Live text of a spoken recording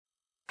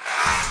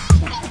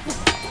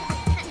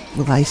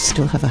Will I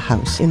still have a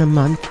house in a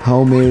month?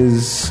 Home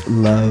is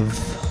love.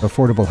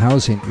 Affordable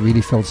housing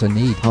really fills a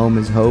need. Home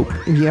is hope.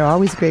 You're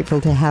always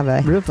grateful to have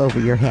a roof over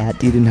your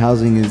head. Eden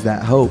Housing is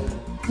that hope.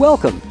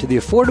 Welcome to the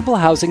Affordable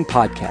Housing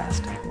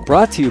Podcast,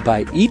 brought to you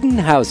by Eden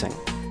Housing.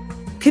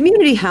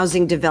 Community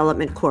Housing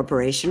Development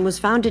Corporation was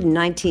founded in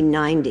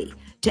 1990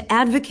 to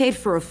advocate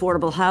for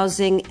affordable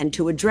housing and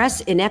to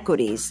address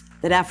inequities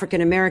that African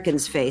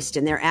Americans faced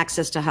in their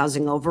access to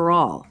housing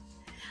overall.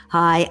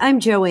 Hi, I'm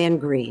Joanne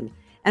Green,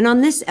 and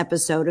on this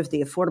episode of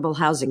the Affordable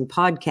Housing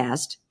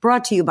Podcast,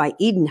 brought to you by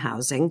Eden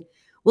Housing,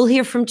 we'll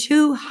hear from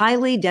two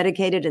highly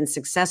dedicated and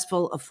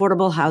successful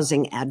affordable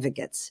housing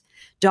advocates,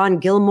 Dawn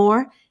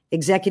Gilmore,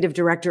 Executive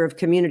Director of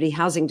Community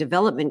Housing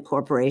Development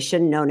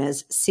Corporation, known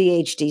as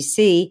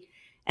CHDC,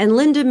 and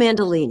Linda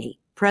Mandolini,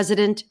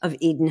 President of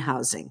Eden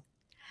Housing.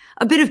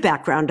 A bit of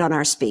background on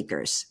our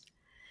speakers.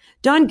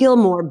 Dawn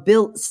Gilmore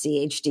built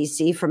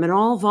CHDC from an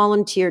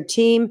all-volunteer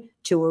team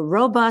to a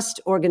robust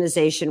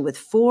organization with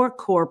 4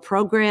 core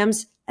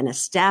programs and a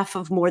staff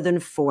of more than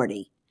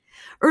 40.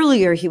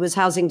 Earlier, he was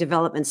Housing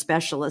Development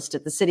Specialist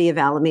at the City of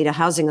Alameda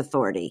Housing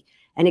Authority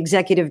and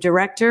Executive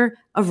Director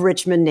of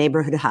Richmond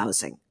Neighborhood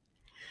Housing.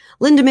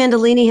 Linda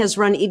Mandolini has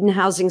run Eden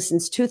Housing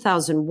since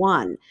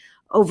 2001,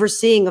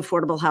 overseeing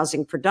affordable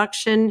housing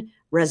production,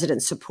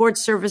 resident support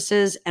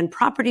services, and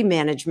property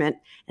management,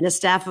 and a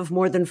staff of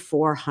more than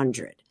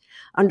 400.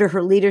 Under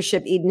her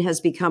leadership, Eden has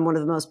become one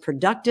of the most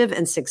productive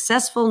and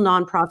successful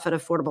nonprofit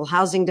affordable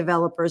housing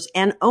developers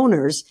and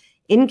owners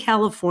in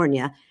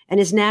California and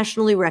is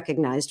nationally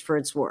recognized for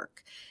its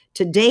work.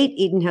 To date,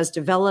 Eden has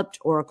developed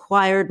or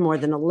acquired more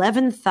than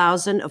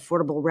 11,000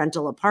 affordable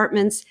rental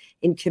apartments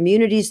in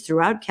communities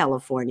throughout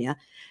California,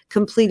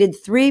 completed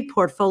 3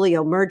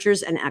 portfolio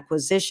mergers and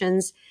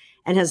acquisitions,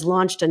 and has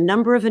launched a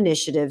number of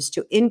initiatives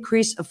to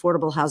increase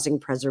affordable housing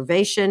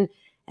preservation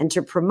and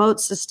to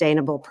promote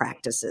sustainable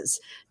practices.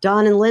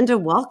 Dawn and Linda,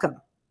 welcome.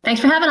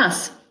 Thanks for having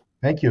us.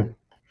 Thank you.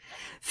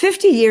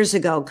 50 years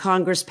ago,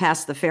 Congress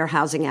passed the Fair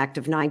Housing Act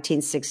of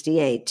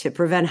 1968 to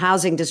prevent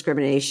housing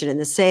discrimination in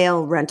the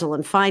sale, rental,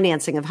 and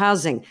financing of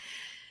housing.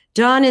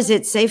 Dawn, is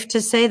it safe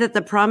to say that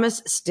the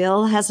promise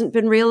still hasn't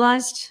been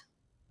realized?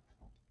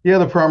 Yeah,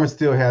 the promise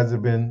still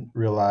hasn't been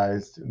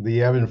realized.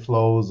 The ebb and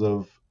flows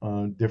of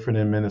different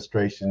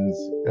administrations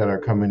that are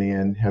coming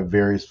in have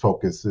various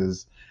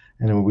focuses,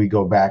 and then we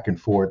go back and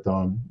forth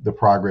on the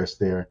progress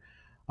there.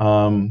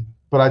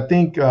 But I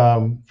think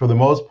for the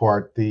most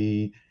part,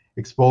 the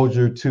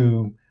exposure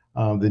to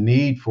the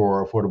need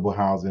for affordable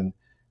housing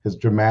has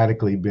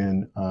dramatically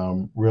been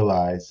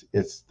realized.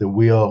 It's the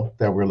wheel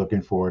that we're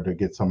looking for to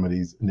get some of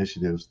these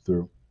initiatives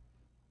through.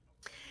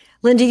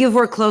 Linda, you've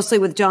worked closely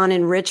with Dawn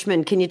in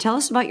Richmond. Can you tell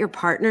us about your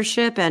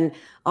partnership and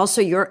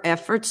also your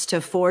efforts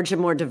to forge a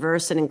more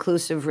diverse and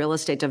inclusive real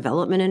estate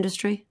development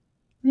industry?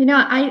 You know,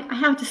 I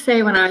have to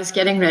say, when I was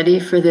getting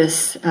ready for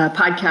this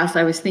podcast,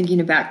 I was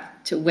thinking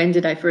back to when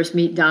did I first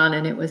meet Dawn,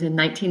 and it was in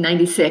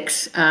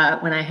 1996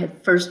 when I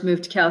had first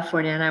moved to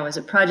California, and I was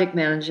a project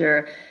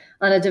manager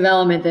on a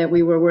development that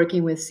we were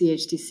working with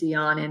CHDC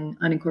on in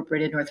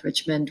unincorporated North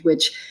Richmond,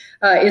 which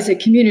is a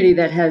community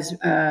that has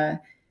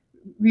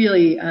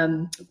really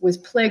was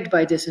plagued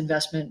by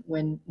disinvestment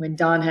when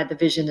Dawn had the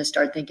vision to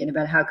start thinking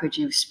about how could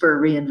you spur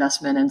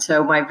reinvestment. And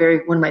so one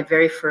of my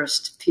very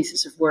first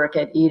pieces of work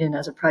at Eden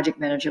as a project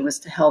manager was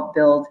to help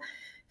build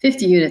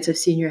 50 units of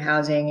senior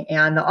housing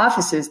and the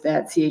offices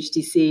that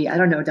CHDC, I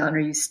don't know, Dawn, are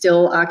you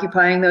still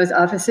occupying those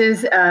offices?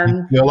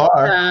 Still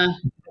are.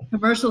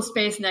 Commercial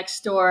space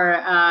next door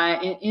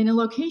in a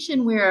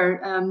location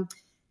where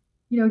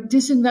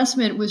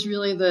disinvestment was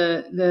really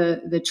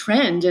the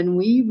trend, and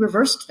we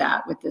reversed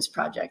that with this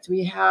project.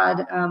 We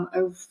had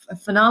a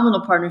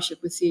phenomenal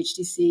partnership with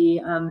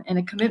CHDC and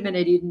a commitment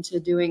at Eden to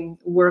doing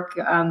work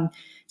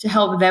to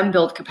help them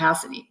build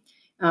capacity.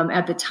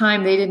 At the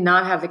time, they did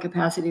not have the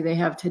capacity they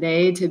have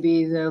today to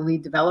be the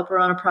lead developer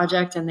on a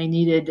project, and they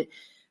needed,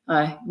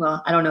 I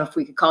don't know if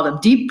we could call them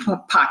deep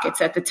pockets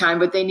at the time,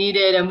 but they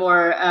needed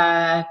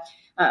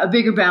a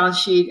bigger balance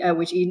sheet,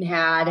 which Eden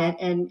had,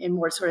 and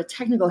more sort of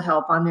technical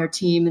help on their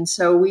team. And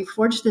so we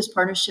forged this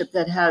partnership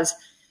that has,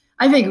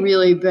 I think,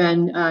 really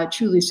been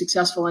truly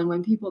successful. And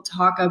when people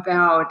talk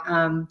about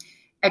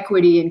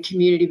equity and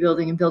community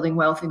building and building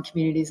wealth in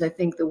communities, I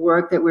think the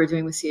work that we're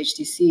doing with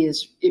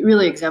CHDC it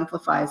really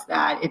exemplifies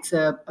that. It's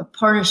a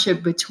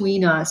partnership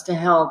between us to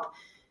help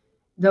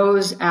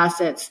those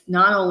assets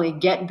not only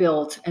get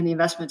built and the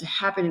investment to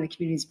happen in the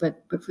communities,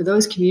 but for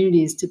those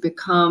communities to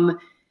become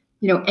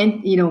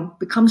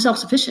become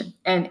self-sufficient.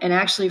 And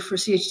actually for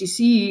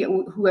CHDC,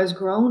 who has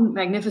grown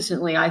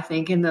magnificently, I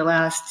think, in the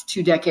last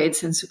 2 decades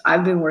since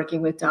I've been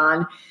working with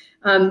Dawn,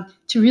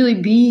 to really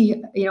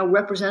be,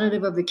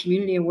 representative of the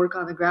community and work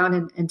on the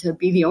ground and to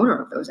be the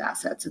owner of those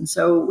assets. And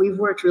so we've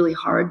worked really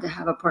hard to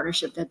have a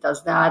partnership that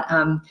does that.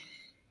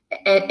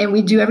 And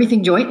we do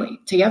everything jointly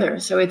together.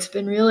 So it's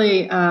been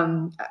really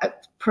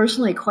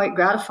personally quite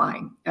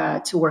gratifying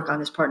to work on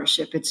this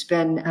partnership. It's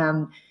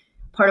been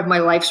part of my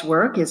life's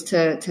work is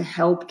to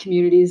help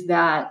communities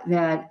that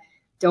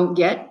don't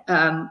get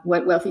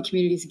what wealthy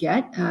communities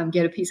get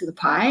a piece of the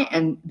pie.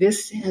 And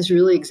this has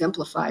really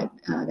exemplified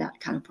that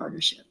kind of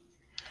partnership.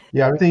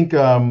 Yeah, I think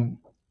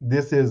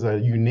this is a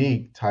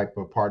unique type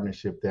of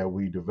partnership that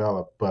we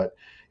developed, but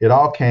it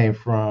all came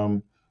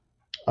from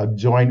a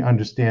joint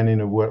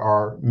understanding of what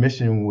our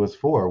mission was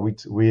for.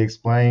 We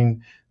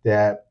explained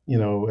that,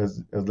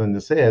 as Linda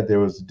said, there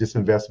was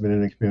disinvestment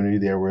in the community,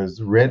 there was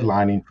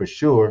redlining for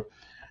sure,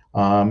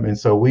 and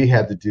so we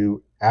had to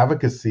do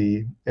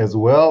advocacy as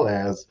well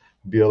as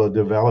build a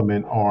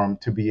development arm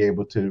to be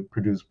able to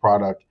produce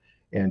product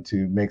and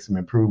to make some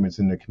improvements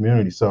in the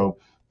community. So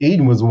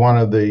Eden was one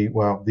of the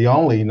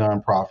only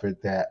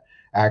nonprofit that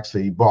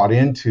actually bought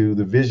into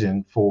the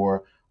vision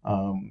for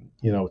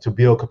to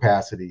build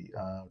capacity,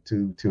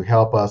 to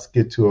help us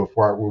get to a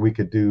part where we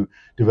could do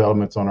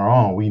developments on our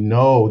own. We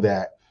know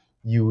that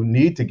you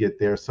need to get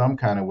there some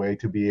kind of way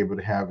to be able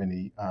to have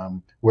any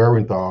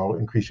wherewithal,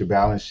 increase your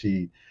balance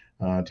sheet,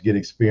 to get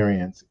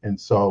experience. And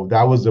so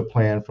that was the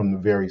plan from the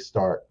very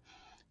start.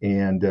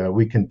 And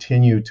we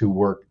continue to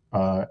work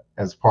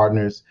as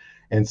partners.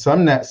 And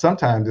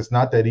sometimes it's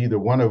not that either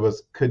one of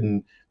us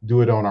couldn't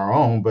do it on our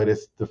own, but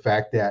it's the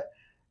fact that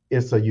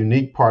it's a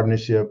unique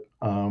partnership.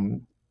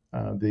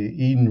 The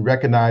Eden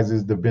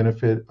recognizes the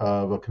benefit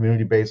of a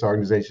community-based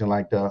organization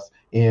like us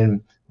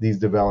in these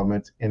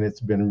developments, and it's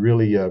been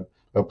really a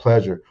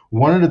pleasure.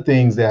 One of the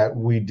things that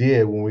we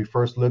did when we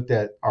first looked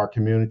at our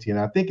community, and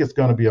I think it's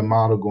going to be a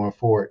model going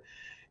forward,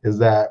 is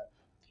that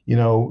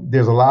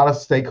there's a lot of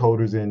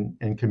stakeholders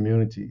in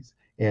communities,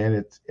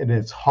 and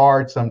it's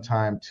hard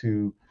sometimes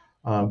to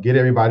get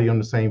everybody on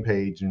the same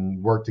page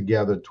and work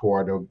together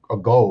toward a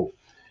goal.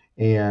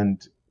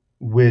 And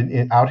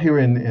out here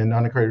in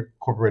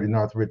unincorporated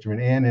North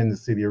Richmond and in the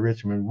city of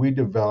Richmond, we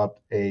developed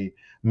a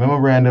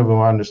memorandum of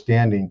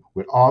understanding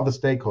with all the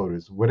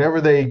stakeholders, whatever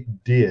they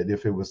did,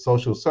 if it was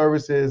social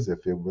services,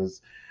 if it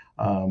was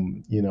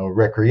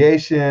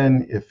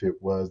recreation, if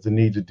it was the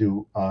need to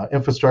do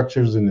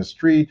infrastructures in the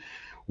street.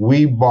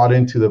 We bought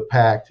into the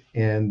pact,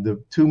 and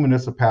the two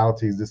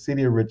municipalities, the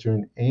city of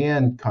Richmond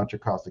and Contra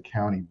Costa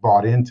County,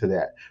 bought into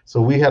that.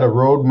 So we had a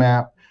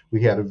roadmap,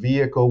 we had a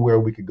vehicle where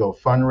we could go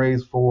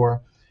fundraise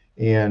for,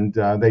 and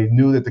they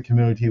knew that the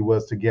community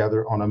was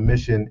together on a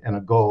mission and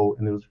a goal,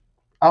 and it was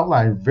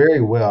outlined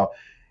very well,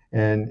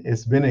 and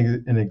it's been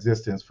in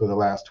existence for the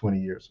last 20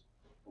 years.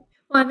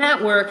 Well, and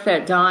that work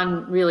that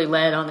Don really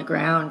led on the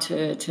ground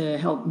to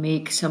help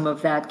make some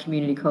of that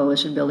community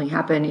coalition building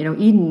happen,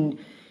 Eden,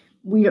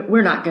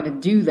 we're not going to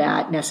do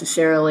that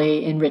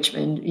necessarily in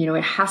Richmond.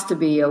 It has to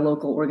be a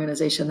local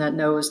organization that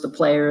knows the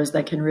players,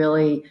 that can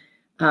really,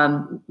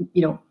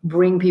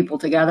 bring people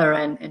together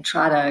and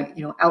try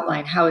to,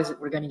 outline how is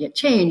it we're going to get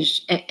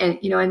changed.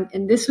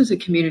 And this was a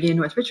community in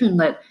North Richmond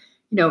that,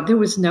 there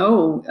was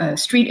no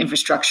street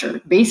infrastructure.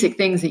 Basic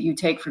things that you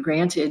take for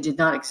granted did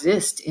not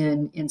exist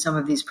in some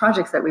of these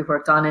projects that we've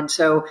worked on. And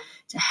so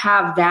to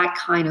have that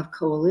kind of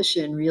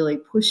coalition really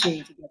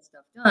pushing to get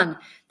stuff done,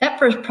 that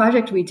first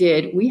project we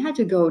did, we had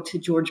to go to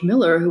George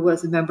Miller, who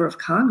was a member of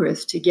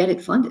Congress, to get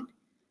it funded,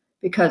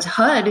 because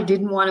HUD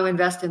didn't want to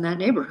invest in that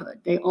neighborhood.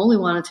 They only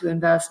wanted to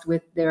invest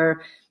with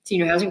their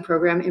senior housing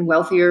program in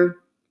wealthier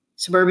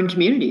suburban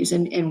communities.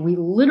 And we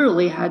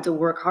literally had to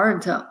work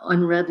hard to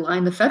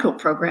unredline the federal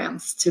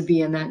programs to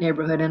be in that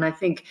neighborhood. And I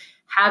think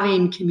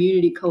having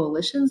community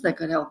coalitions that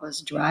could help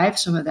us drive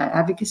some of that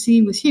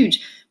advocacy was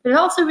huge. But it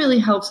also really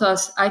helps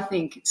us, I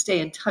think, stay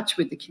in touch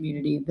with the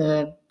community.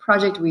 The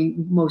project we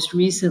most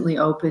recently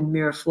opened,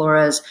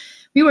 Miraflores,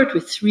 we worked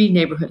with 3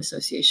 neighborhood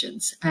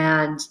associations,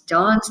 and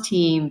Don's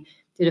team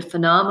did a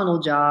phenomenal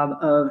job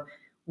of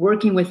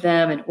working with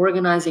them and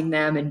organizing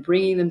them and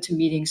bringing them to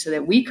meetings so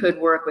that we could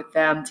work with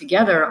them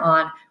together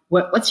on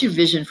what's your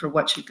vision for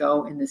what should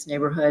go in this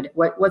neighborhood?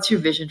 What's your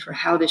vision for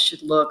how this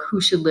should look?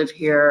 Who should live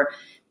here?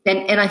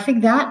 And I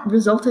think that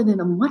resulted in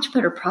a much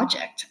better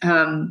project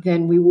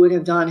than we would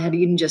have done had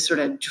Eden just sort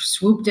of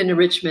swooped into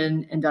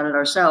Richmond and done it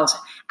ourselves.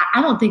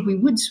 I don't think we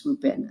would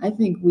swoop in. I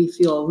think we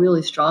feel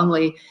really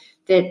strongly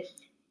that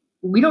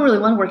we don't really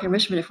want to work in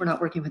Richmond if we're not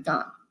working with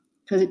Don,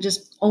 because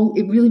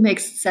it really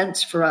makes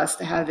sense for us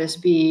to have this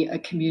be a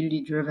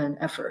community-driven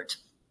effort.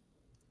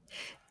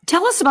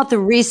 Tell us about the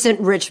recent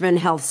Richmond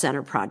Health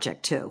Center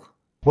project, too.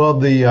 Well,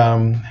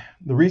 the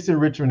recent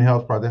Richmond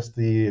Health project, that's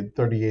the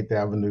 38th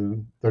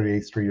Avenue,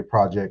 38th Street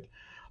project.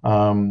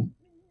 Eden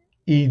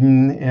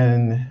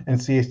and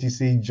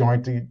CHDC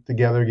joined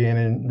together again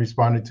and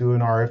responded to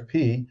an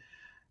RFP.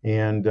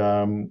 And,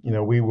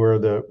 we were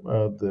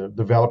the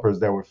developers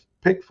that were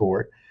picked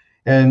for it.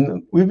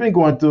 And we've been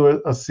going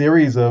through a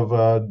series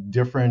of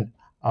different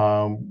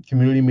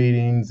community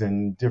meetings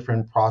and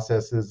different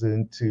processes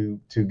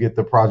to get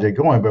the project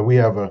going. But we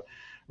have a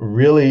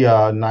really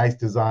nice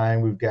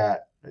design. We've got,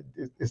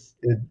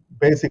 it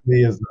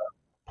basically is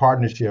a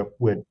partnership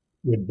with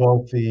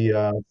both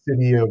the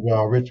city of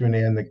Richmond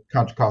and the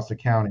Contra Costa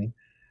County.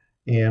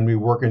 And we're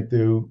working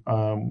through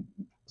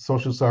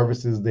social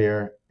services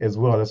there as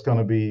well. It's going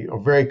to be a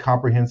very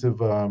comprehensive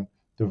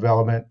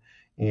development.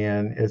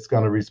 And it's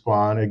going to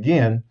respond,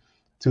 again,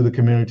 to the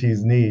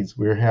community's needs.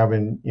 We're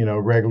having,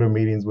 regular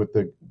meetings with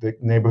the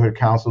neighborhood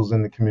councils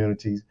in the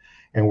communities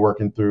and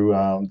working through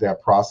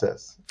that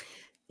process.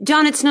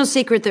 Don, it's no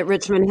secret that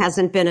Richmond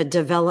hasn't been a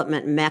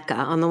development mecca.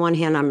 On the one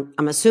hand,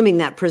 I'm assuming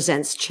that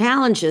presents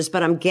challenges,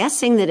 but I'm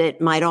guessing that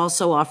it might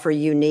also offer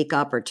unique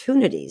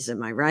opportunities.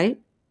 Am I right?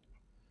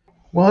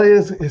 Well,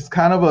 it's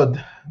kind of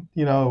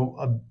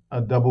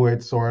a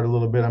double-edged sword a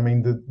little bit. I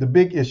mean, the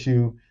big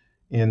issue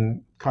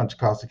in Contra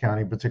Costa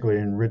County,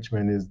 particularly in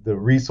Richmond, is the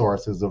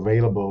resources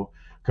available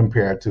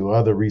compared to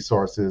other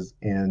resources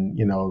in,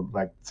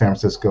 like San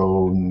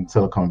Francisco and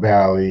Silicon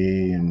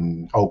Valley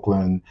and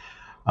Oakland.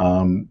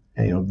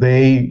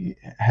 They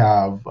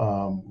have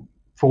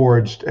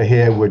forged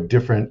ahead with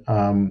different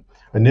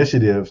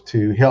initiatives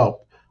to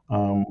help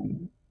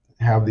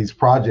have these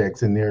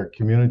projects in their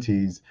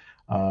communities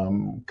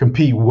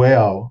compete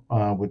well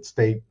with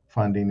state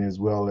funding as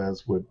well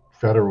as with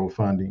federal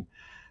funding.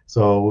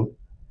 So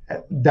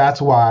that's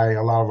why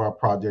a lot of our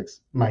projects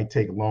might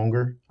take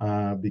longer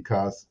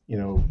because,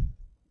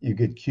 you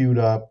get queued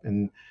up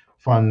and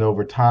fund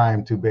over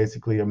time to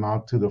basically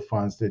amount to the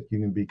funds that you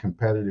can be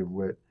competitive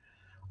with.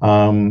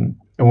 And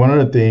one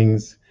of the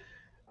things,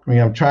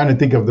 I'm trying to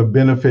think of the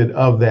benefit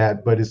of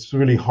that, but it's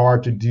really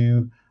hard to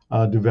do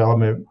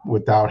development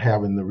without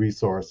having the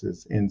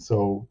resources. And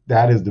so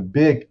that is the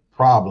big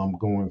problem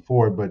going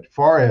forward. But as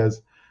far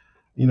as,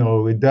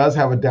 it does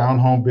have a down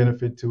home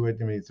benefit to it.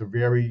 It's a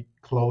very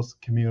close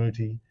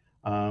community.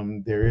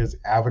 There is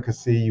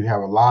advocacy. You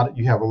have a lot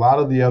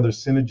of the other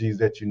synergies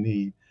that you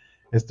need.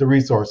 It's the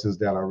resources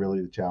that are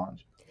really the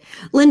challenge.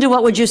 Linda,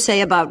 what would you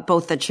say about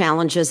both the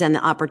challenges and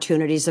the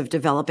opportunities of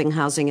developing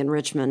housing in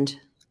Richmond?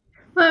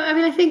 Well,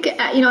 I think,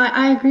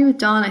 I agree with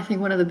Don. I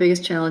think one of the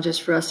biggest challenges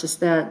for us is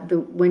that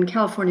when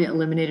California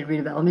eliminated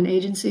redevelopment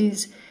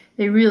agencies,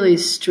 they really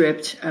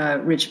stripped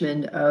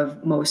Richmond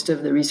of most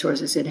of the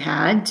resources it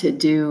had to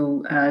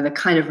do the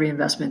kind of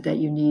reinvestment that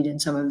you need in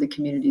some of the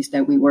communities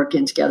that we work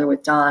in together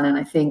with Don. And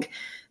I think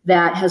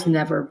that has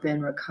never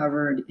been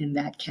recovered in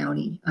that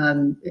county.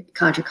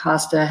 Contra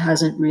Costa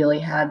hasn't really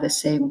had the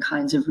same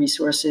kinds of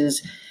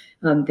resources.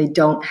 They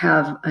don't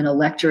have an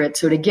electorate.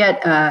 So to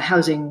get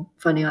housing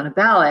funding on a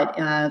ballot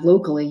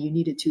locally, you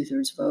need a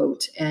 2/3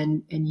 vote.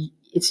 And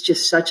it's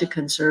just such a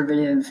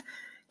conservative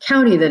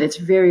county that it's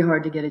very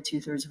hard to get a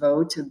 2/3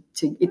 vote.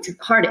 It's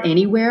hard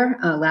anywhere.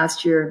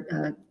 Last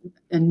year,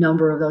 a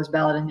number of those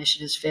ballot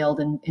initiatives failed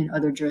in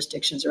other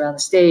jurisdictions around the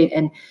state.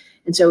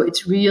 And so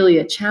it's really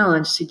a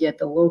challenge to get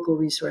the local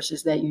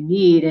resources that you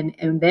need.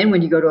 And then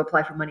when you go to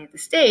apply for money at the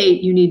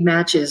state, you need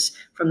matches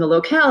from the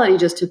locality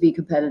just to be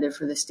competitive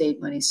for the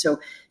state money. So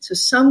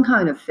some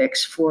kind of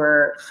fix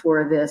for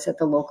this at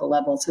the local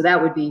level. So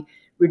that would be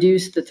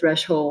reduce the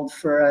threshold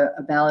for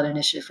a ballot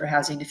initiative for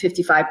housing to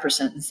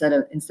 55% instead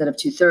of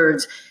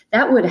 2/3.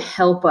 That would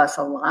help us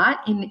a lot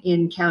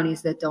in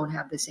counties that don't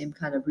have the same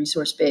kind of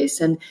resource base.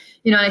 And,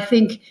 I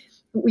think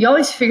we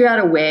always figure out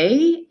a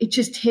way. It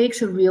just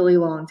takes a really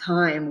long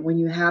time when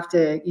you have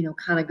to,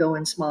 kind of go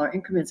in smaller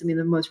increments.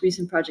 The most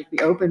recent project we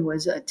opened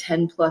was a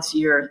 10+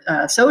 year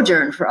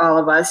sojourn for all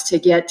of us to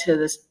get to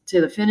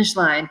the finish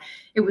line.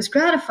 It was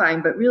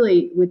gratifying, but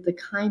really with the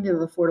kind of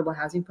affordable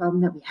housing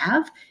problem that we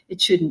have, it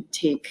shouldn't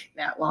take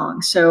that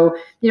long. So,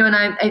 and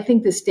I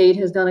think the state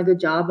has done a good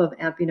job of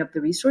amping up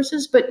the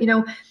resources, but,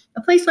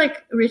 a place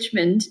like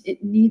Richmond,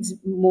 it needs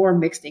more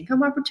mixed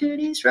income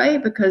opportunities,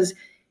 right? Because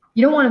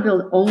you don't want to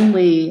build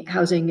only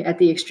housing at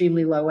the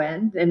extremely low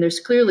end. And there's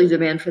clearly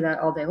demand for that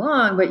all day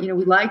long. But, we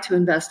like to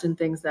invest in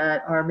things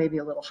that are maybe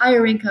a little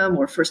higher income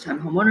or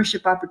first-time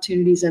homeownership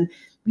opportunities. And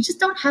we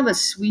just don't have a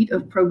suite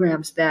of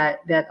programs that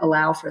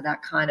allow for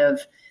that kind of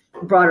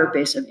broader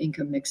base of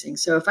income mixing.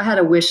 So if I had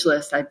a wish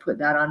list, I'd put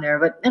that on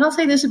there. And I'll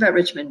say this about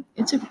Richmond.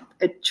 It's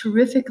a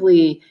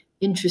terrifically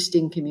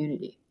interesting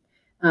community.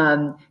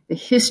 The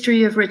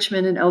history of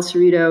Richmond and El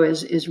Cerrito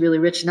is really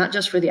rich, not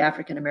just for the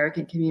African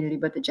American community,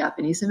 but the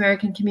Japanese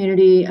American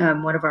community.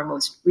 One of our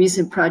most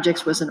recent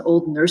projects was an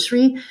old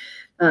nursery.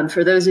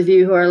 For those of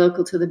you who are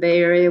local to the Bay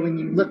Area, when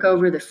you look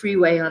over the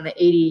freeway on the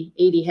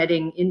 80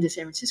 heading into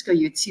San Francisco,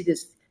 you'd see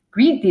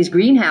these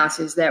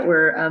greenhouses that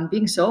were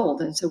being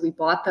sold. And so we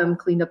bought them,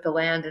 cleaned up the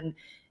land,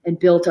 and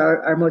built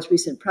our most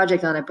recent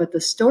project on it. But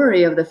the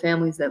story of the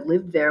families that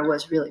lived there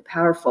was really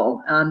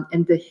powerful.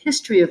 And the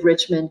history of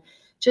Richmond,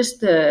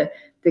 just the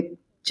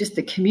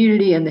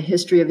community and the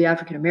history of the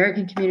African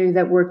American community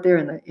that worked there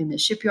in the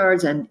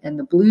shipyards and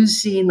the blues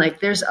scene. Like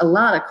there's a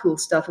lot of cool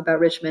stuff about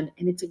Richmond,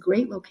 and it's a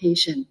great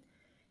location.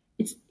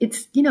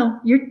 It's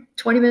you're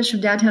 20 minutes from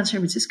downtown San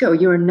Francisco.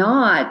 You're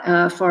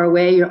not far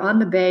away. You're on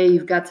the bay.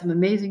 You've got some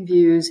amazing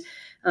views.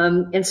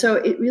 And so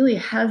it really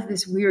has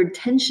this weird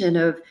tension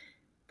of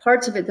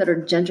parts of it that are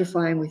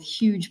gentrifying with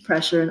huge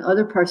pressure and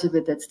other parts of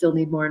it that still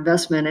need more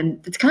investment.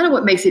 And it's kind of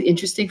what makes it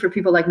interesting for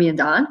people like me and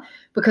Don,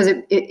 because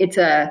it's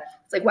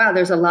like, wow,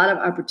 there's a lot of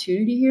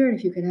opportunity here. And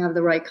if you can have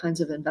the right kinds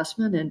of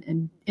investment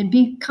and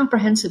be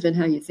comprehensive in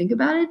how you think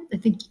about it, I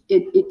think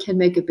it can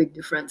make a big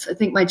difference. I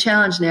think my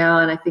challenge now,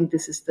 and I think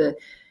this is the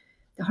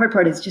hard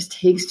part, is it just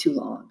takes too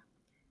long.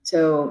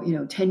 So,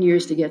 10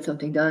 years to get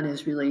something done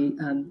is really,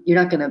 you're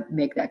not going to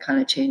make that kind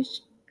of change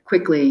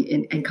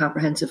quickly and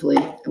comprehensively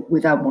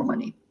without more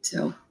money.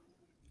 So,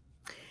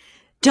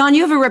 Don,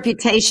 you have a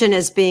reputation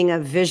as being a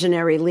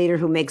visionary leader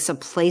who makes a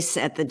place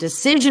at the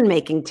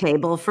decision-making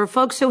table for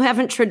folks who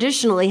haven't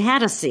traditionally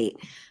had a seat.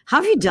 How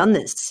have you done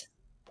this?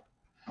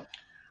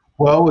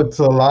 Well, it's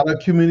a lot of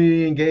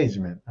community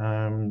engagement.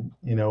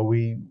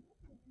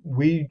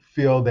 We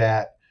feel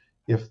that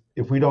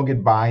if we don't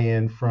get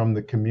buy-in from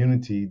the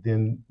community,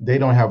 then they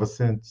don't have a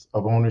sense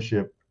of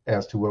ownership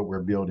as to what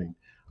we're building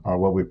or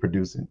what we're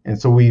producing. And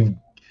so we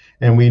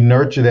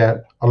nurture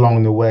that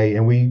along the way,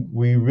 and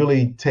we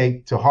really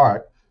take to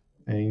heart,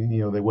 and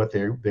what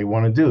they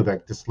want to do.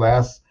 Like this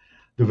last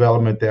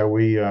development that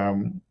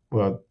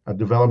a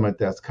development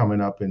that's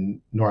coming up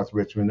in North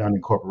Richmond,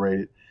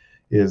 unincorporated,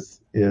 is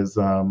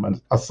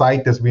a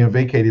site that's being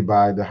vacated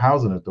by the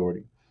housing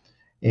authority.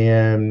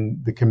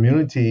 And the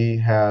community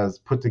has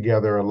put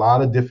together a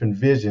lot of different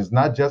visions,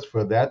 not just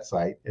for that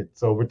site.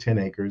 It's over 10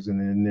 acres.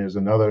 And then there's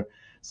another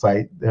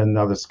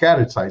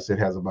scattered site that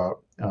has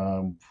about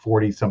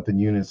 40 something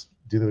units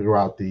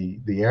throughout the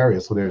area.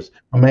 So there's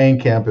a main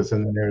campus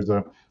and then there's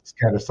a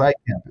scattered site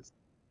campus.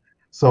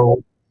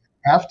 So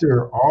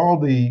after all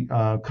the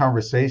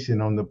conversation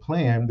on the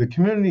plan, the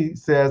community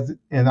says,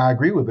 and I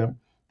agree with them,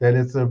 that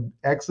it's an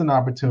excellent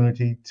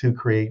opportunity to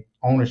create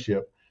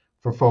ownership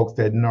for folks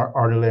that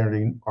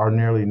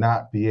ordinarily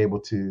not be able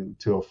to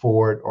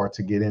afford or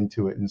to get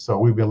into it. And so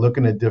we've been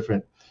looking at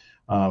different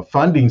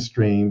funding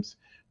streams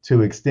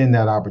to extend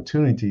that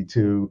opportunity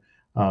to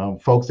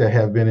folks that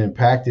have been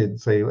impacted,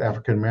 say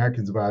African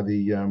Americans, by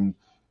the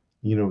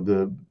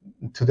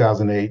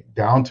 2008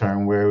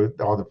 downturn, where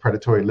all the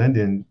predatory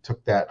lending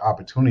took that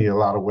opportunity a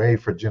lot away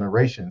for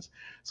generations.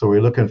 So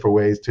we're looking for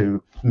ways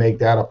to make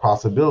that a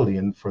possibility,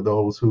 and for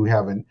those who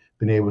haven't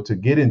been able to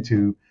get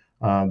into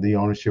the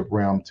ownership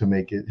realm, to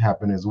make it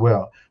happen as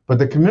well. But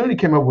the community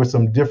came up with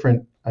some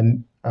different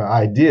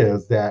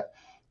ideas that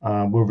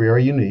were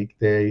very unique.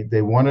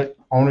 They wanted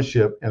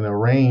ownership in a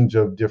range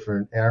of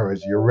different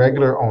areas. Your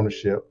regular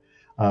ownership,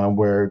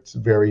 where it's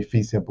very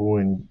fee simple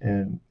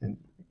and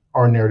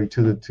ordinary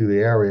to the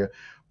area,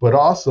 but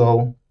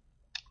also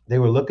they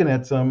were looking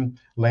at some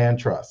land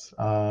trusts,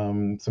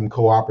 some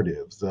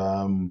cooperatives,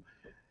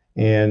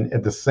 and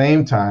at the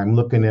same time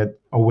looking at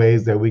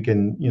ways that we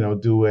can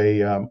do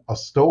a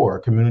store,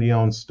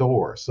 community-owned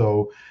store.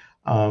 So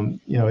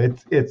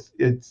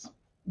it's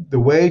the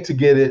way to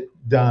get it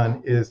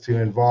done is to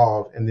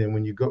involve, and then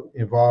when you go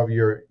involve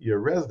your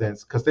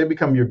residents, because they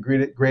become your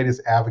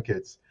greatest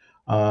advocates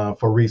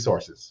for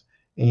resources.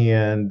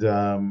 And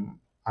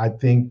I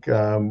think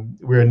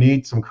we'll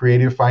need some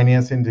creative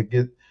financing to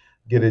get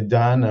it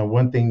done.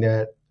 One thing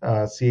that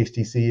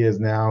CHTC is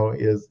now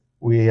is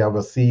we have a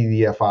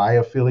CDFI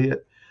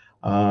affiliate.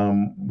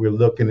 We're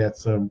looking at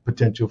some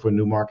potential for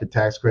new market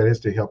tax credits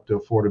to help the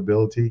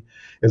affordability,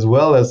 as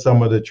well as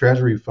some of the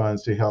Treasury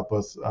funds to help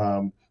us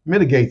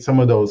mitigate some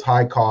of those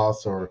high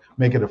costs or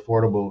make it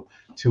affordable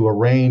to a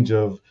range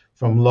of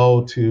from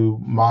low to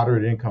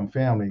moderate income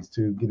families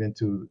to get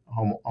into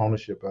home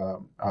ownership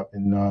out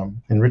in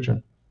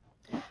Richmond.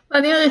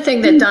 Well, the other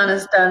thing that Don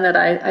has done that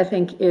I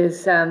think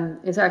is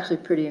actually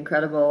pretty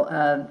incredible.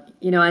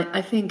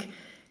 I think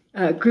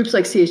groups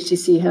like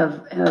CHTC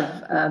have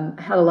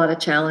had a lot of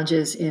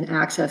challenges in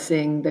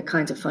accessing the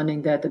kinds of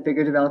funding that the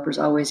bigger developers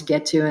always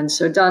get to. And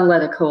so Don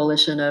led a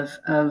coalition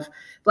of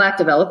Black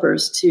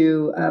developers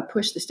to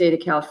push the state of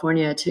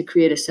California to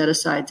create a set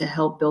aside to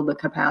help build the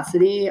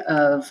capacity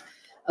of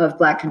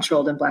Black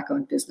controlled and Black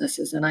owned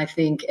businesses. And I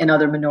think, and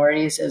other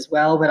minorities as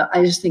well. But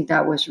I just think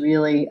that was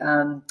really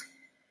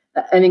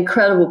an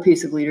incredible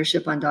piece of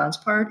leadership on Don's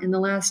part in the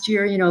last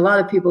year. A lot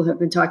of people have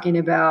been talking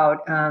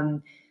about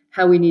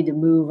how we need to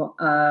move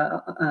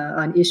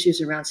on issues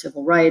around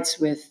civil rights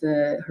with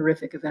the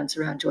horrific events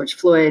around George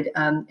Floyd.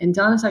 And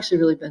Don has actually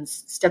really been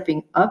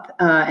stepping up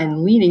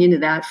and leaning into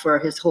that for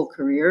his whole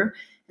career.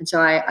 And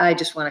so I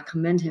just want to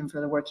commend him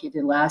for the work he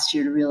did last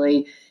year to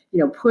really,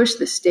 push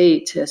the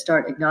state to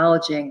start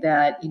acknowledging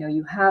that,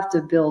 you have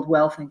to build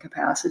wealth and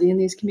capacity in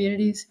these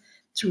communities.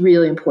 It's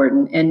really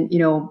important. And,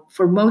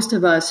 for most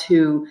of us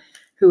who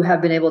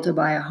have been able to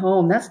buy a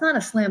home, that's not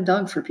a slam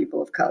dunk for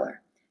people of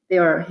color. They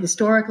are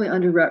historically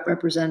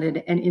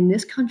underrepresented. And in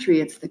this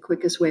country, it's the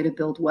quickest way to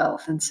build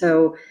wealth. And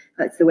so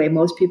that's the way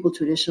most people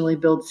traditionally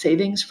build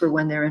savings for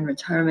when they're in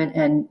retirement.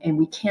 And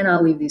we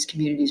cannot leave these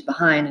communities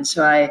behind. And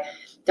so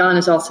Don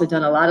has also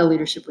done a lot of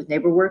leadership with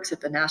NeighborWorks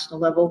at the national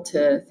level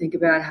to think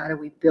about how do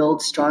we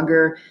build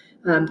stronger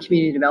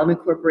community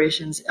development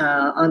corporations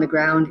on the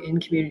ground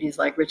in communities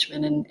like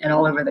Richmond and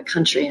all over the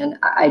country. And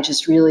I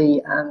just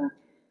really,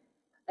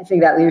 I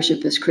think that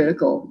leadership is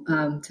critical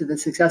to the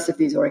success of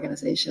these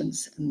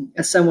organizations. And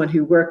as someone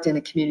who worked in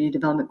a community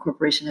development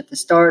corporation at the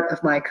start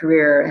of my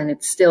career, and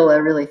it's still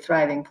a really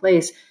thriving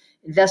place,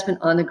 investment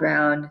on the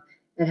ground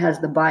that has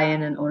the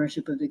buy-in and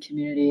ownership of the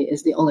community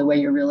is the only way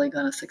you're really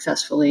going to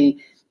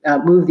successfully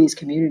move these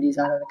communities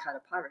out of the kind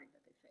of poverty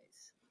that they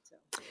face.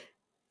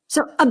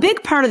 So a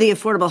big part of the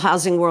affordable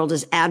housing world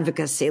is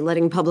advocacy,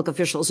 letting public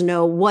officials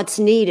know what's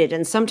needed.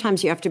 And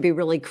sometimes you have to be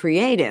really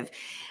creative.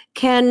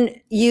 Can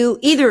you,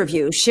 either of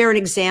you, share an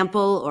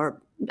example, or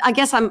I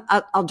guess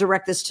I'll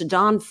direct this to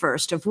Don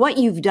first, of what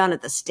you've done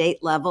at the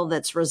state level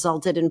that's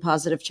resulted in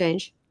positive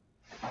change?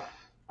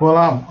 Well,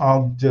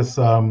 I'll just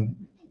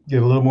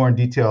get a little more in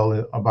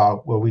detail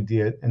about what we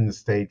did in the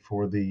state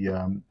for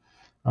the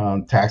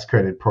tax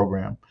credit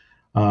program.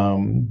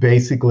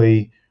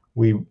 Basically,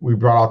 we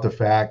brought out the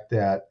fact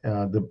that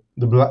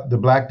the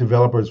Black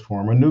Developers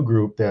Forum, a new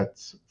group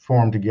that's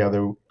formed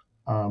together,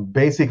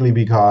 basically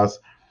because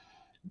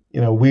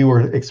we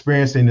were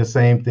experiencing the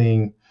same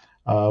thing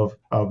of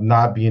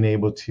not being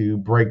able to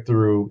break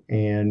through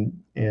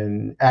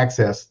and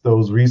access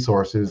those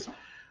resources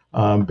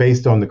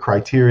based on the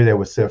criteria that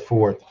was set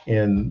forth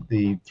in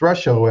the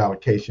threshold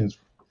allocations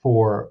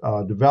for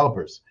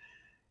developers.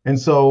 And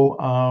so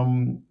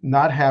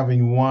not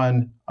having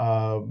one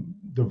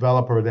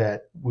developer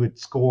that would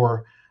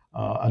score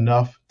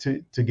enough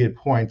to get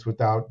points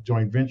without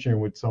joint venturing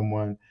with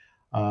someone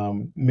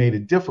made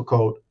it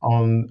difficult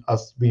on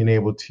us being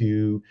able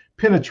to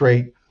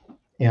penetrate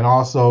and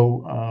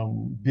also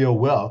build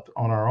wealth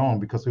on our own,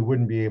 because we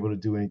wouldn't be able to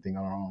do anything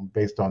on our own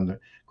based on the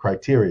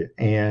criteria.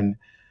 And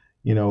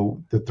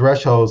the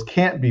thresholds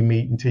can't be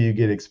met until you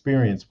get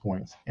experience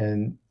points,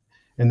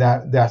 and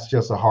that's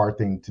just a hard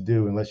thing to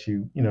do unless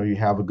you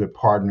have a good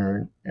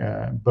partner.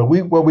 But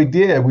we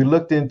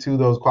looked into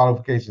those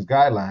qualifications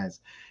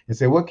guidelines and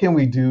said, what can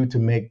we do to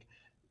make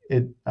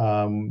it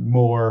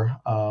more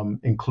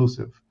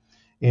inclusive?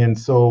 And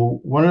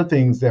so one of the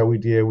things that we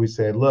did, we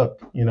said,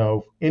 look,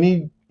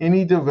 any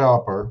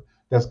developer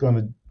that's going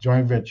to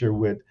joint venture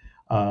with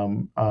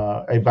a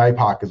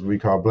BIPOC, as we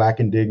call Black,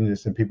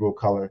 Indigenous, and people of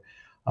color,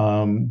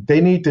 they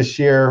need to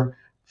share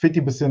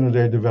 50% of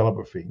their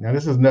developer fee. Now,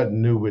 this is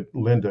nothing new with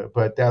Linda,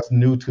 but that's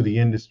new to the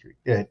industry.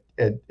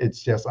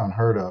 It's just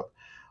unheard of.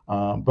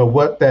 But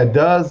what that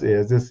does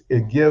is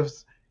it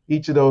gives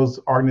each of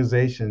those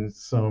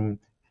organizations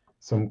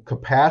some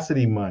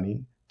capacity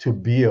money to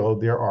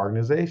build their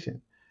organization.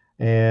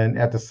 And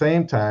at the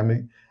same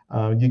time,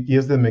 it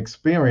gives them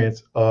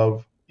experience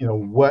of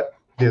what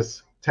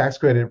this tax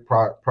credit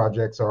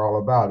projects are all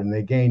about, and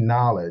they gain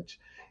knowledge.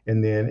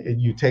 And then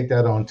you take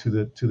that on to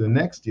the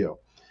next deal.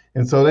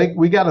 And so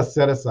we got a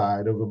set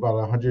aside of about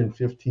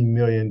 $115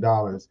 million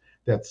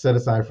that's set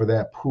aside for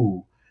that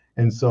pool.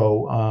 And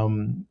so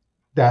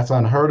that's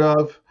unheard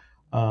of,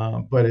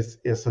 but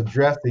it's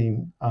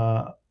addressing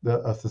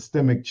a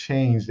systemic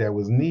change that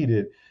was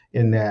needed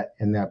in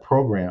that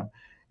program.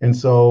 And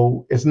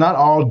so it's not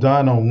all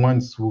done on one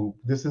swoop.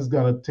 This is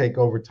going to take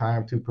over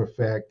time to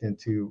perfect and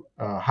to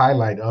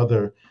highlight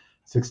other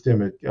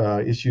systemic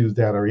issues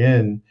that are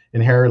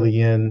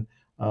inherently in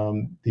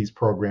these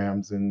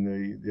programs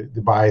and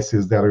the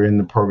biases that are in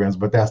the programs.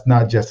 But that's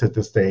not just at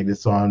the state,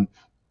 it's on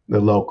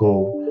the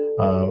local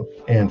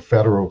and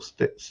federal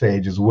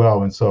stage as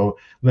well. And so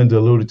Linda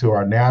alluded to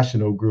our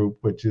national group,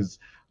 which is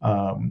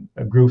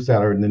groups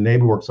that are in the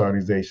NeighborWorks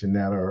organization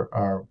that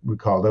are we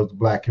call those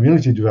Black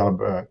Community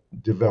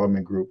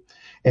Development Group.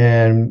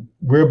 And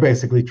we're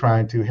basically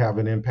trying to have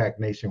an impact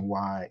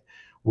nationwide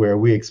where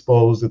we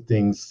expose the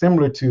things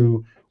similar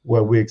to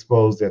what we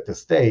exposed at the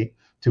state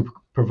to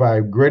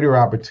provide greater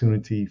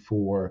opportunity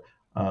for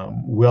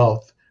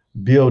wealth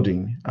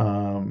building,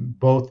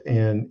 both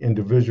in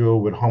individual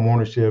with home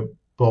ownership,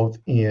 both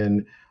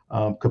in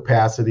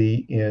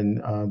capacity in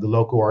the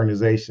local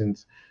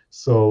organizations,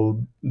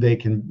 so they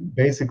can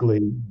basically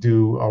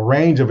do a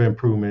range of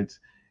improvements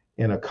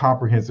in a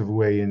comprehensive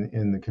way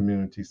in the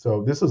community.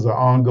 So this is an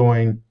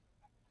ongoing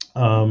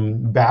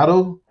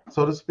battle,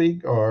 so to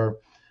speak, or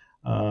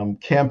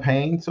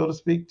campaign, so to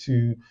speak,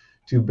 to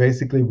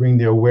basically bring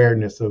the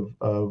awareness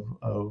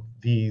of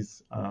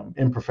these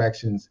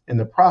imperfections in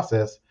the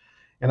process.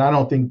 And I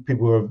don't think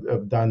people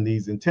have done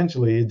these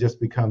intentionally. It just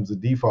becomes a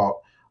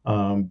default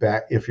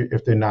back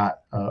if they're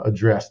not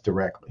addressed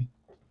directly.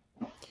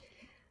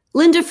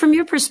 Linda, from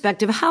your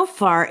perspective, how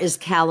far is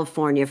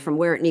California from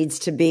where it needs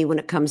to be when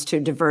it comes to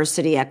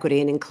diversity,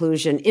 equity, and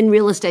inclusion in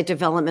real estate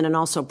development and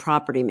also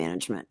property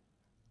management?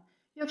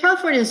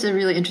 California is a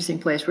really interesting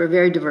place. We're a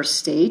very diverse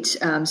state.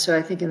 So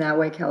I think in that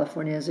way,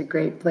 California is a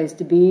great place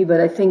to be. But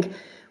I think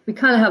we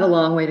kind of have a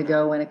long way to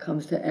go when it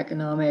comes to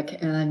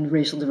economic and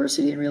racial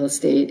diversity in real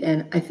estate.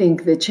 And I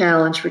think the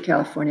challenge for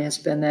California has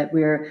been that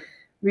we're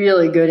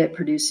really good at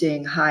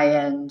producing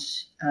high-end,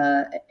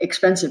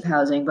 expensive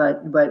housing,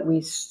 but we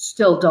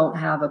still don't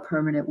have a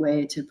permanent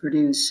way to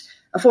produce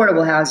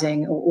affordable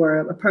housing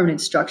or a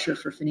permanent structure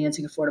for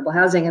financing affordable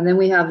housing. And then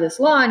we have this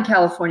law in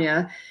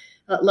California,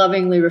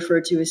 lovingly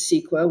referred to as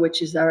CEQA,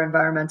 which is our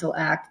environmental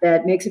act,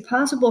 that makes it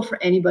possible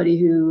for anybody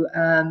who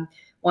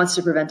wants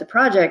to prevent a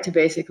project to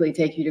basically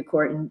take you to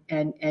court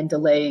and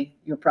delay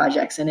your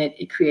projects. And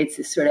it creates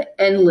this sort of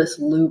endless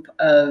loop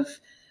of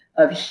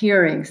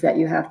hearings that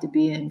you have to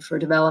be in for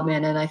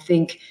development. And I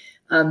think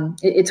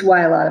it's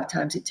why a lot of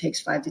times it takes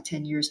 5 to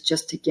 10 years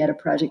just to get a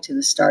project to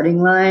the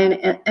starting line.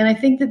 And I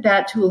think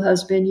that tool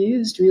has been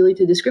used really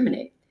to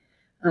discriminate.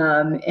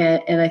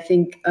 And I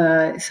think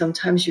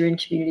sometimes you're in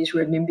communities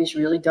where NIMBYs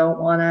really don't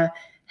want to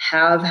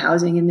have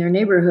housing in their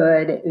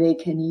neighborhood. They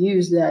can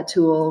use that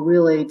tool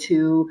really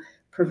to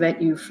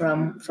prevent you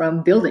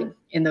from building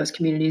in those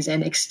communities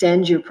and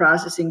extend your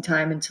processing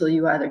time until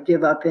you either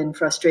give up in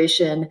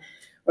frustration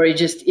or you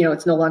just,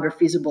 it's no longer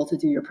feasible to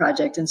do your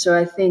project. And so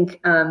I think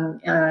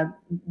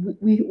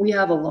we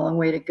have a long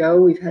way to go.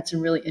 We've had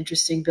some really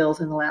interesting bills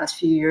in the last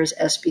few years,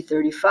 SB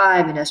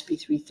 35 and SB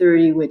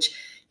 330, which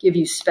give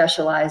you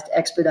specialized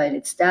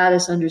expedited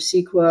status under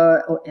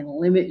CEQA and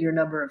limit your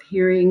number of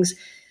hearings.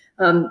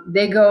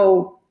 They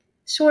go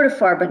sort of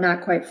far, but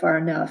not quite far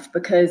enough,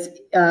 because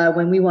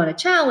when we want to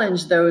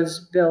challenge those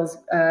bills,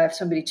 if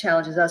somebody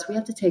challenges us, we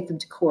have to take them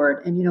to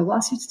court. And,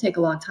 lawsuits take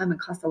a long time and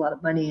cost a lot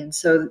of money. And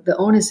so the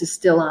onus is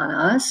still on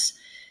us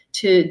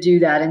to do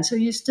that. And so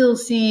you still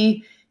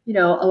see,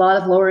 a lot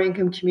of lower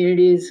income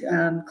communities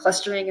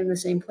clustering in the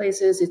same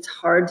places. It's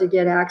hard to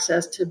get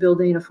access to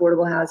building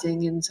affordable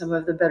housing in some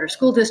of the better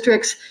school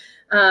districts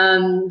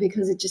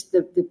because it just,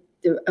 the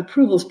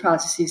approvals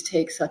processes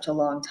take such a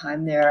long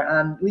time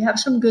there. We have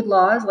some good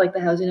laws like the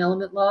housing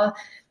element law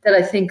that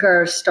I think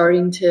are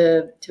starting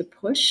to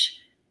push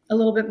a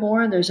little bit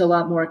more. And there's a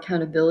lot more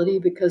accountability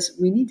because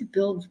we need to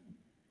build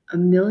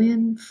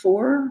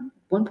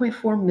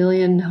 1.4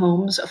 million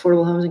homes,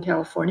 affordable homes in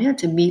California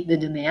to meet the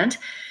demand.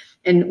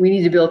 And we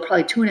need to build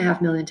probably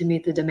 2.5 million to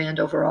meet the demand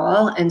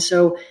overall. And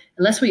so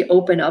unless we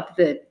open up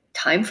the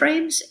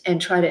timeframes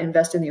and try to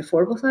invest in the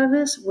affordable side of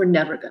this, we're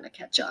never going to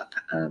catch up.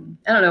 I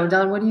don't know,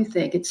 Don, what do you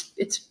think?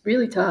 It's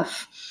really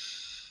tough.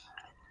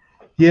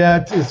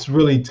 Yeah, it's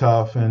really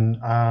tough.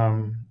 And,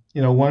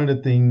 one of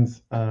the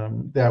things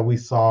that we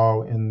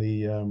saw in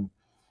the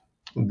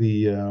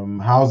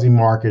housing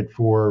market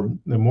for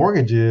the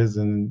mortgages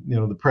and,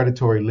 the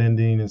predatory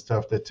lending and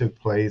stuff that took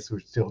place, we're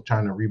still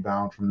trying to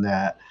rebound from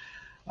that.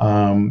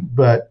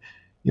 But,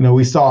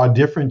 we saw a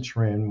different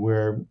trend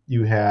where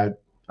you had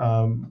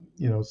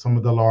some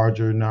of the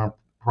larger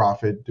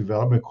nonprofit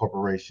development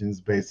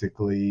corporations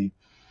basically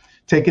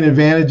taking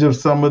advantage of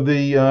some of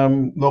the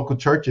local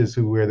churches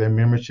where their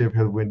membership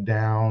had went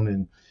down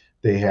and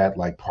they had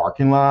like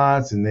parking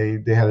lots and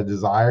they had a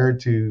desire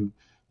to,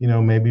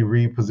 maybe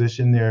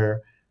reposition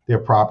their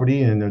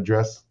property and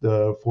address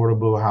the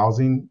affordable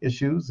housing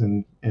issues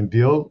and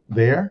build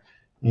there.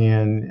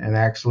 And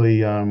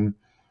actually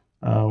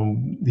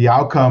the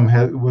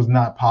outcome was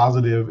not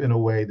positive in a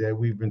way that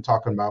we've been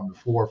talking about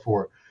before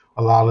for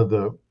a lot of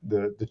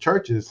the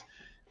churches.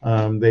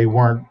 They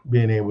weren't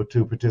being able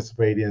to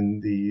participate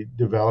in the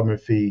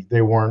development fee.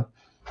 They weren't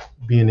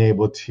being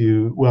able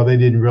to, they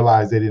didn't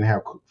realize they didn't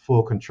have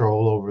full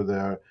control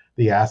over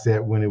the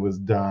asset when it was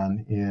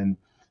done, and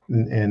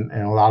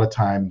a lot of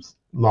times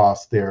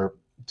lost their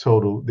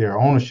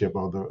ownership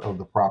of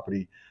the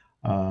property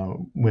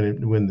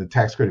when the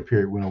tax credit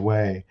period went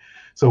away.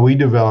 So we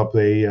developed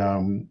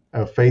a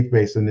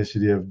faith-based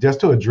initiative just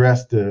to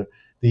address the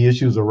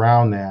issues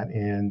around that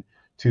and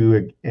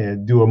to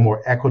do a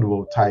more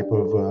equitable type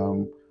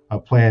of a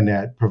plan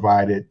that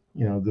provided,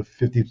 the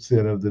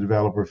 50% of the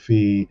developer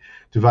fee,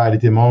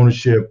 divided them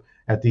ownership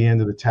at the end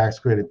of the tax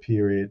credit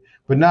period.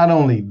 But not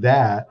only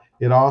that,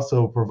 it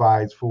also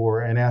provides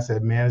for an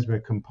asset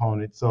management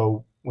component.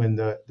 So when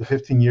the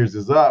 15 years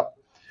is up,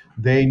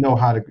 they know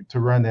how to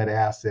run that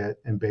asset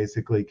and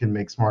basically can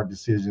make smart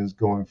decisions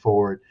going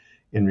forward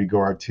in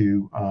regard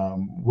to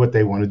what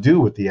they want to do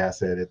with the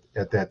asset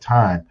at that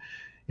time.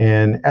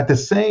 And at the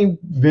same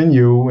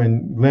venue,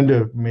 and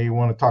Linda may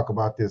want to talk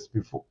about this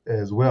before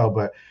as well,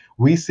 but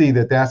we see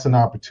that that's an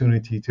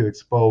opportunity to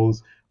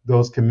expose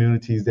those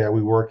communities that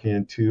we work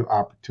in to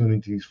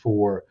opportunities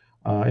for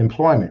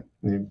employment,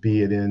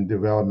 be it in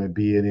development,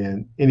 be it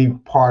in any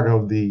part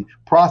of the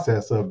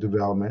process of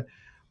development.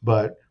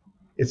 But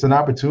it's an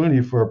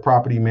opportunity for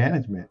property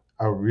management,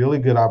 a really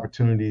good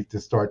opportunity to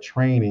start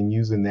training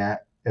using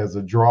that as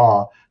a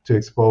draw to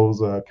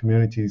expose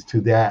communities to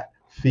that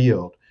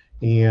field.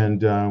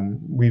 And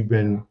we've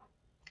been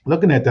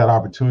looking at that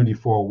opportunity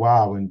for a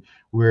while, and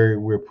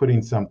we're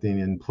putting something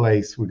in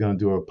place. We're going to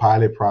do a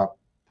pilot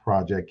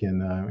project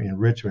in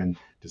Richmond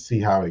to see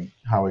how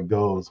it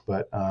goes,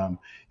 but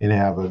and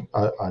have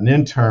an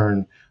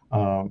intern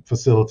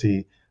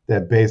facility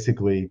that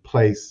basically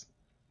place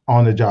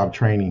on-the-job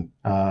training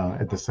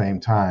at the same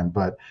time.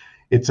 But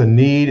it's a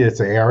need. It's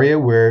an area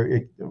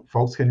where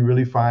folks can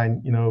really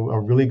find a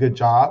really good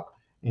job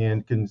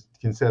and can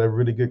set a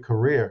really good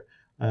career.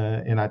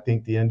 And I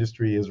think the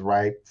industry is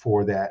ripe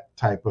for that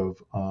type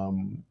of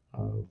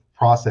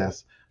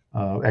process,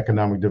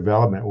 economic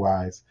development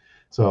wise.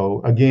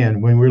 So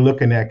again, when we're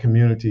looking at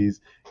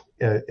communities,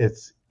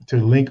 it's to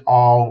link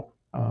all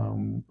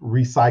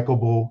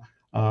recyclable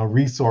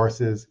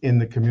resources in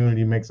the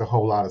community makes a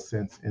whole lot of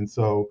sense. And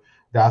so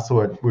that's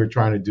what we're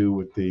trying to do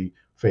with the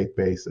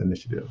faith-based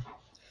initiative.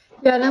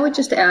 Yeah, and I would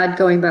just add,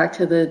 going back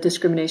to the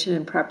discrimination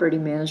in property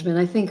management,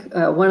 I think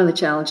one of the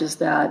challenges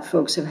that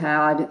folks have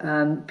had,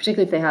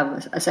 particularly if they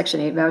have a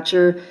Section 8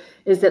 voucher,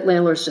 is that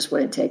landlords just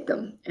wouldn't take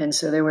them. And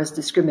so there was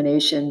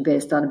discrimination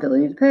based on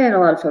ability to pay. And a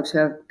lot of folks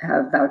who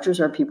have vouchers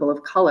are people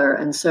of color.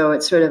 And so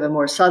it's sort of a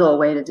more subtle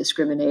way to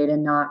discriminate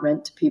and not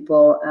rent to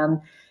people.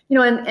 And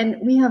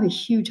we have a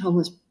huge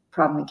homeless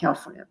problem in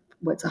California.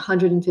 What's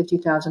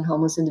 150,000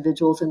 homeless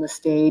individuals in the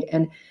state.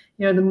 And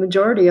the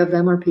majority of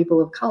them are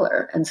people of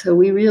color. And so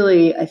we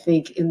really, I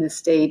think, in this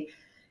state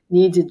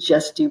need to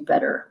just do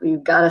better.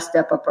 We've got to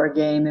step up our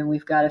game, and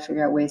we've got to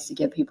figure out ways to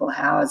get people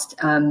housed.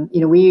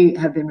 We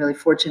have been really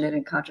fortunate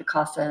in Contra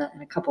Costa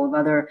and a couple of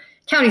other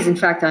counties. In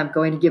fact, I'm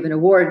going to give an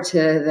award to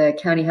the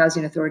County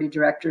Housing Authority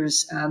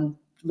directors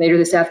later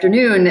this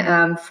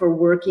afternoon for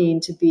working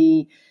to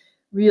be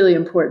really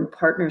important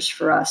partners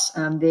for us.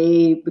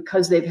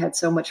 Because they've had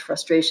so much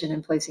frustration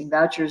in placing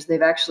vouchers,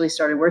 they've actually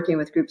started working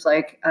with groups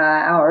like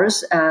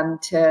ours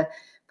to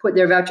put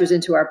their vouchers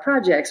into our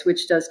projects,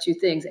 which does two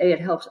things. A,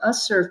 it helps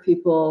us serve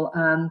people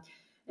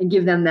and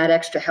give them that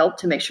extra help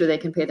to make sure they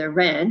can pay their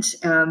rent.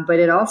 But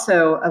it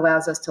also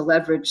allows us to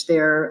leverage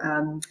their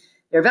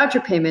voucher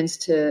payments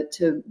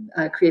to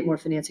create more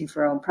financing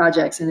for our own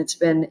projects. And it's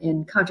been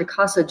in Contra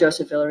Costa,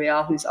 Joseph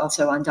Villarreal, who's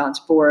also on Don's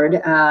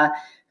board,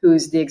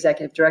 who's the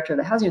executive director of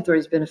the Housing Authority,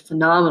 has been a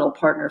phenomenal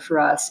partner for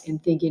us in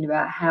thinking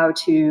about how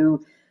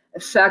to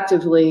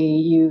effectively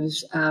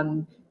use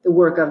the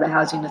work of the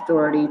Housing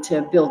Authority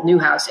to build new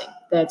housing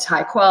that's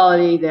high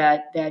quality,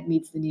 that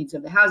meets the needs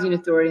of the Housing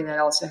Authority, and that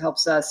also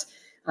helps us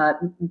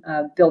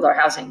build our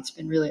housing. It's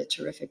been really a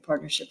terrific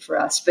partnership for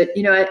us. But,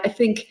 I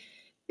think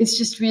it's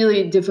just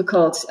really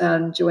difficult,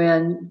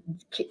 Joanne.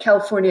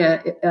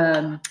 California,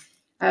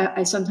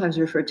 I sometimes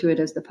refer to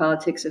it as the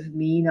politics of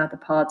me, not the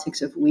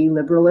politics of we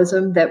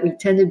liberalism, that we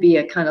tend to be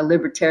a kind of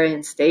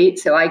libertarian state.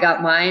 So I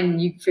got mine,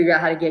 you figure out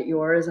how to get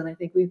yours. And I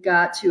think we've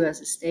got to, as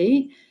a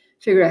state,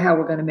 figure out how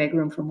we're going to make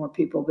room for more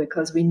people,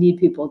 because we need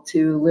people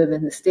to live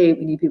in the state.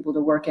 We need people to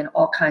work in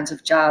all kinds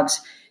of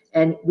jobs.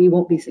 And we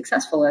won't be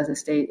successful as a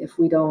state if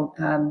we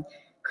don't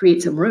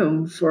create some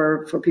room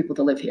for people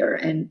to live here.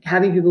 And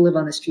having people live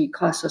on the street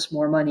costs us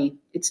more money.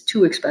 It's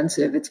too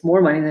expensive. It's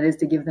more money than it is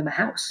to give them a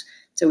house.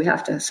 So we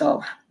have to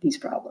solve these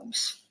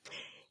problems.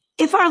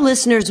 If our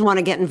listeners want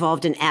to get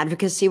involved in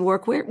advocacy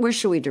work, where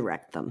should we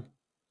direct them?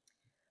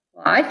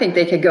 Well, I think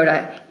they could go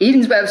to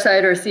Eden's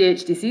website or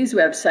CHDC's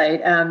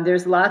website.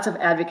 There's lots of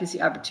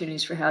advocacy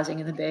opportunities for housing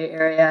in the Bay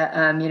Area,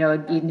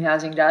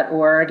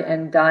 edenhousing.org.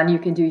 And Don, you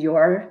can do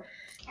your.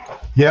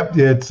 Yep,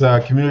 it's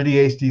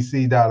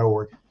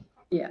communityhdc.org.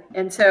 Yeah,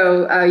 and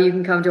so you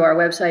can come to our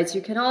websites.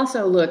 You can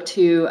also look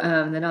to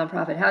the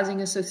Nonprofit Housing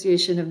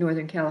Association of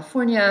Northern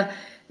California.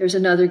 There's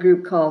another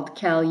group called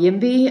Cal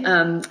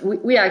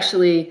YIMBY. We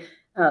actually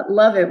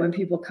love it when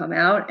people come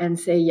out and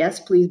say, yes,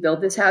 please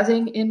build this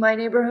housing in my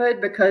neighborhood,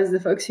 because the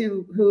folks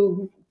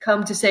who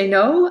come to say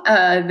no,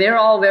 they're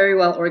all very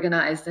well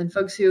organized. And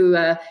folks who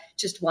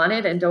just want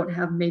it and don't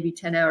have maybe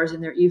 10 hours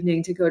in their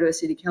evening to go to a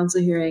city council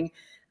hearing,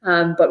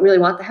 but really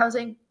want the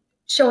housing,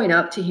 showing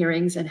up to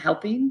hearings and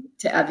helping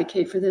to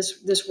advocate for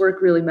this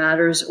work really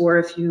matters. Or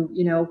if you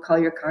call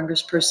your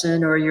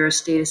congressperson or your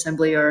state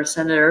assembly or a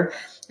senator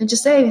and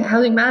just say,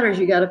 housing matters,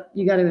 you got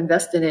to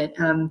invest in it.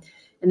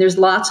 And there's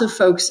lots of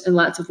folks and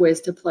lots of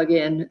ways to plug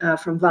in,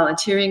 from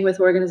volunteering with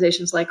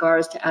organizations like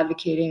ours to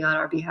advocating on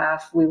our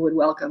behalf. We would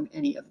welcome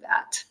any of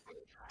that.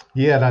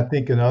 Yeah, and I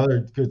think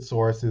another good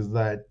source is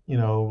that,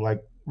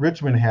 like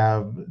Richmond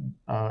have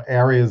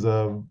areas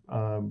of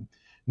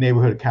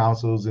neighborhood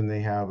councils, and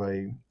they have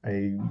a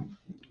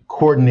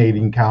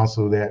coordinating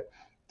council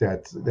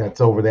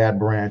that's over that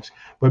branch.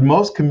 But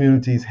most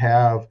communities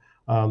have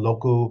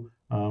local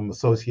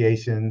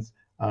associations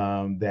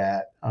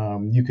that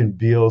you can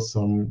build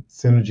some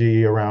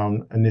synergy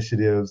around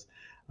initiatives,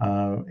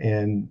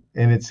 and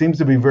it seems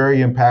to be very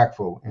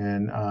impactful.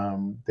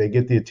 And they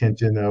get the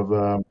attention of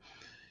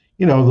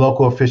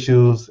local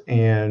officials,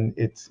 and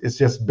it's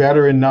just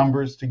better in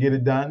numbers to get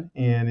it done.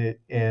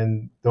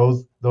 And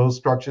those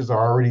structures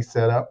are already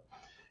set up,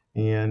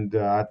 and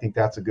I think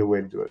that's a good way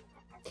to do it.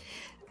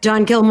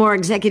 Don Gilmore,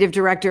 Executive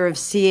Director of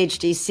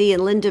CHDC,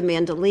 and Linda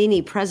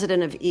Mandolini,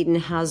 President of Eden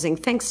Housing,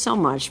 thanks so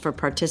much for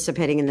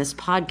participating in this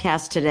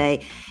podcast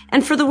today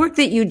and for the work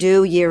that you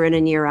do year in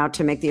and year out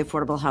to make the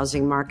affordable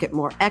housing market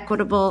more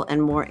equitable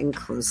and more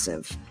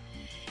inclusive.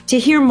 To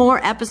hear more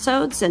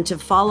episodes and to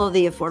follow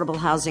the Affordable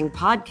Housing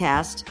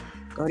Podcast,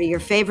 go to your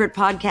favorite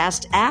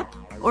podcast app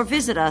or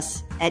visit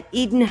us at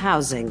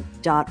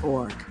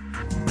edenhousing.org.